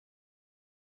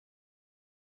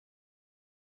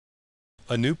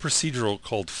A new procedural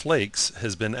called Flakes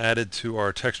has been added to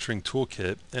our texturing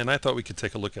toolkit, and I thought we could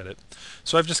take a look at it.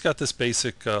 So I've just got this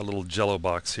basic little jello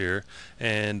box here,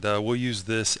 and we'll use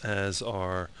this as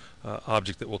our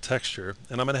object that we'll texture.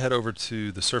 And I'm going to head over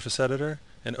to the surface editor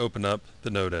and open up the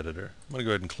node editor. I'm going to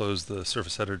go ahead and close the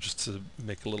surface editor just to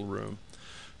make a little room.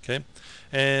 Okay,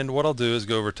 and what I'll do is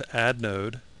go over to Add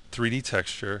Node, 3D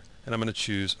Texture, and I'm going to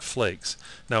choose Flakes.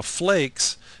 Now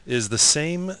Flakes is the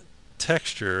same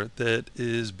texture that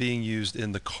is being used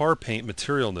in the car paint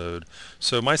material node.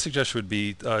 So my suggestion would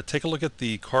be take a look at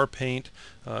the car paint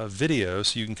video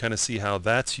so you can kind of see how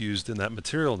that's used in that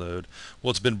material node. Well,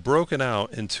 it's been broken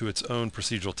out into its own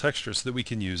procedural texture so that we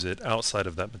can use it outside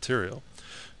of that material.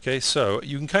 Okay, so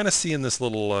you can kind of see in this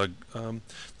little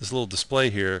display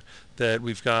here that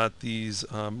we've got these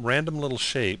random little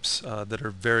shapes that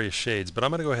are various shades. But I'm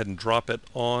going to go ahead and drop it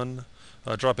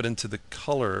into the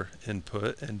color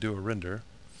input and do a render.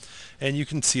 And you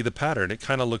can see the pattern. It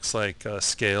kind of looks like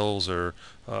scales or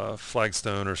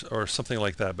flagstone or something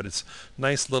like that, but it's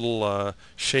nice little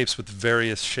shapes with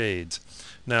various shades.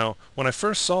 Now, when I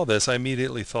first saw this, I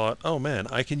immediately thought, oh man,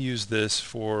 I can use this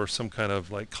for some kind of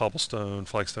like cobblestone,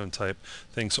 flagstone type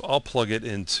thing, so I'll plug it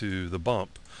into the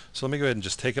bump. So let me go ahead and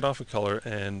just take it off of color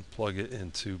and plug it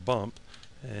into bump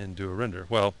and do a render.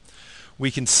 Well, we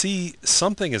can see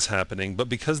something is happening, but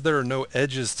because there are no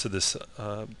edges to this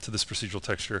procedural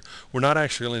texture, we're not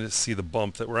actually going to see the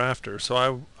bump that we're after.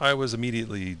 So I was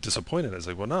immediately disappointed. I was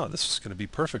like, well, no, this is going to be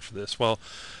perfect for this. Well,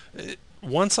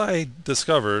 once I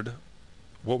discovered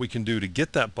what we can do to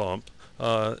get that bump,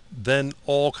 then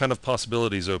all kind of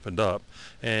possibilities opened up.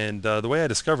 And the way I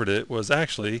discovered it was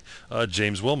actually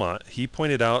James Wilmot. He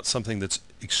pointed out something that's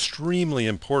extremely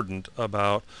important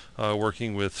about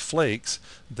working with Flakes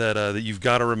that you've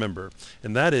got to remember.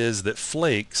 And that is that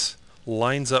Flakes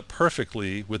lines up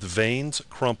perfectly with veins,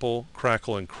 crumple,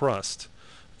 crackle, and crust.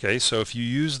 Okay, so if you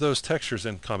use those textures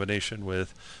in combination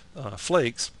with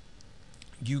Flakes,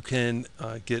 you can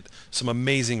get some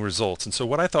amazing results. And so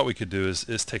what I thought we could do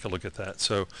is take a look at that.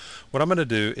 So what I'm going to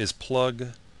do is plug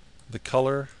the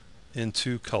color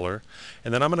into color,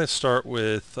 and then I'm going to start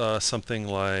with something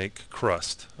like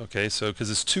crust. Okay, so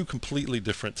because it's two completely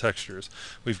different textures.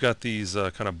 We've got these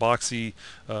kind of boxy,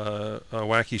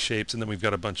 wacky shapes, and then we've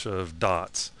got a bunch of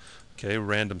dots. Okay,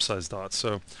 random size dots.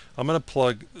 So I'm going to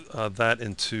plug that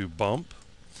into bump,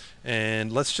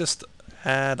 and let's just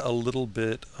add a little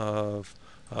bit of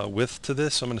width to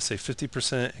this. So I'm going to say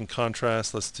 50%, and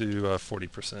contrast, let's do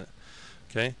 40%.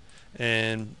 Okay,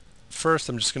 and first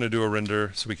I'm just going to do a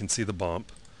render so we can see the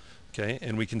bump. Okay,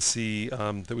 and we can see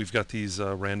that we've got these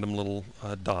random little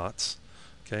dots.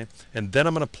 Okay, and then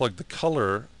I'm going to plug the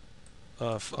color,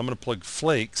 I'm going to plug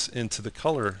Flakes into the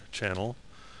color channel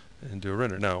and do a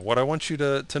render. Now what I want you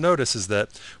to notice is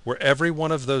that where every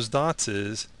one of those dots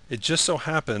is, it just so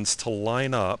happens to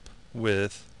line up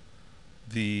with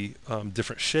the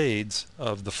different shades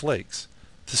of the flakes.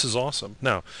 This is awesome.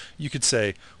 Now you could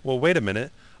say, well, wait a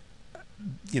minute,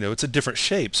 it's a different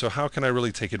shape, so how can I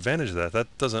really take advantage of that? That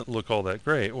doesn't look all that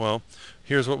great. Well,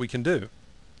 here's what we can do.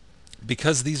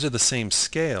 Because these are the same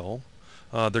scale,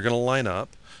 they're going to line up.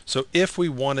 So if we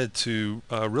wanted to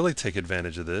really take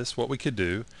advantage of this, what we could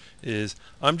do is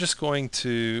I'm just going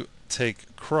to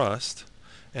take crust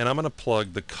and I'm going to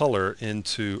plug the color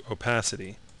into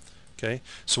opacity. Okay,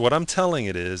 so what I'm telling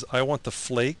it is I want the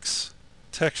flakes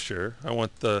texture, I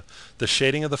want the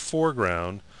shading of the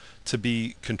foreground to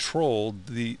be controlled,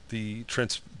 the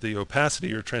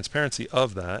opacity or transparency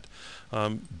of that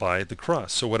by the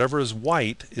crust. So whatever is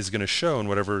white is going to show and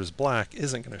whatever is black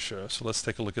isn't going to show. So let's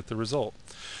take a look at the result.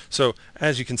 So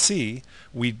as you can see,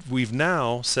 we've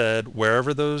now said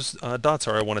wherever those dots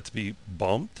are, I want it to be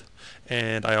bumped,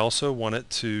 and I also want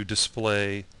it to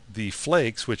display the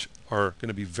flakes, which are going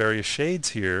to be various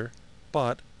shades here,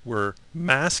 but we're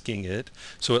masking it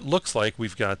so it looks like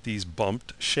we've got these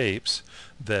bumped shapes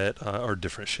that are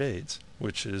different shades,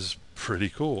 which is pretty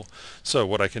cool. So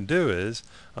what I can do is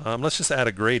let's just add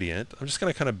a gradient. I'm just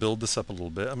going to kind of build this up a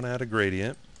little bit. I'm going to add a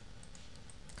gradient.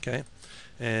 Okay,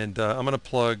 and I'm going to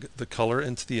plug the color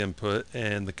into the input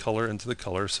and the color into the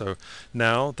color. So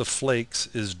now the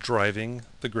flakes is driving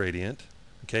the gradient.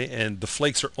 Okay, and the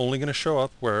flakes are only going to show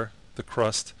up where the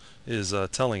crust is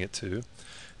telling it to.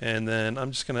 And then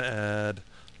I'm just going to add,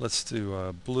 let's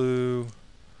do blue,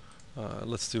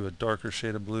 let's do a darker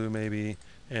shade of blue maybe,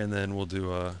 and then we'll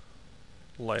do a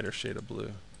lighter shade of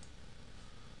blue.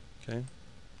 Okay,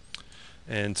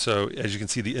 and so as you can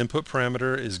see, the input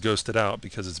parameter is ghosted out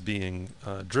because it's being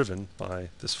driven by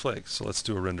this flake. So let's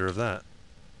do a render of that.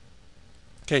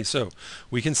 Okay, so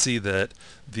we can see that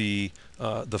the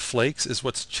flakes is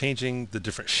what's changing the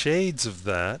different shades of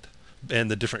that,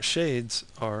 and the different shades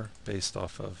are based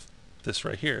off of this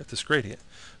right here, this gradient.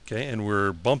 Okay, and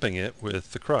we're bumping it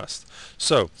with the crust.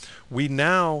 So we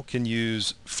now can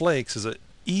use flakes as an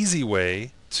easy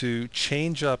way to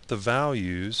change up the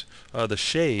values, the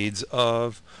shades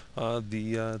of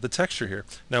the texture here.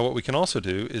 Now what we can also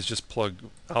do is just plug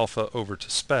alpha over to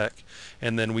spec,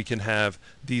 and then we can have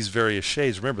these various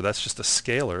shades. Remember, that's just a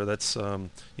scalar. That's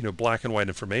black and white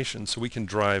information, so we can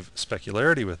drive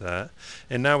specularity with that.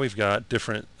 And now we've got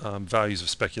different values of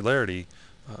specularity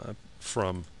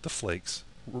from the flakes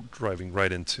driving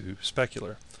right into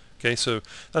specular. Okay, so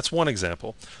that's one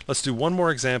example. Let's do one more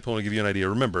example and give you an idea.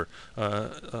 Remember,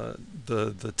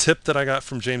 the tip that I got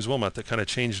from James Wilmot that kind of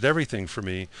changed everything for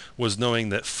me was knowing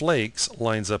that flakes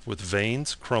lines up with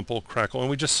veins, crumple, crackle, and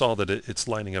we just saw that it's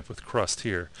lining up with crust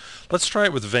here. Let's try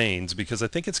it with veins, because I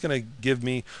think it's going to give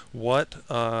me what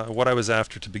I was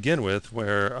after to begin with,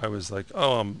 where I was like,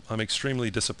 oh, I'm extremely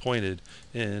disappointed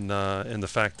in the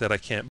fact that I can't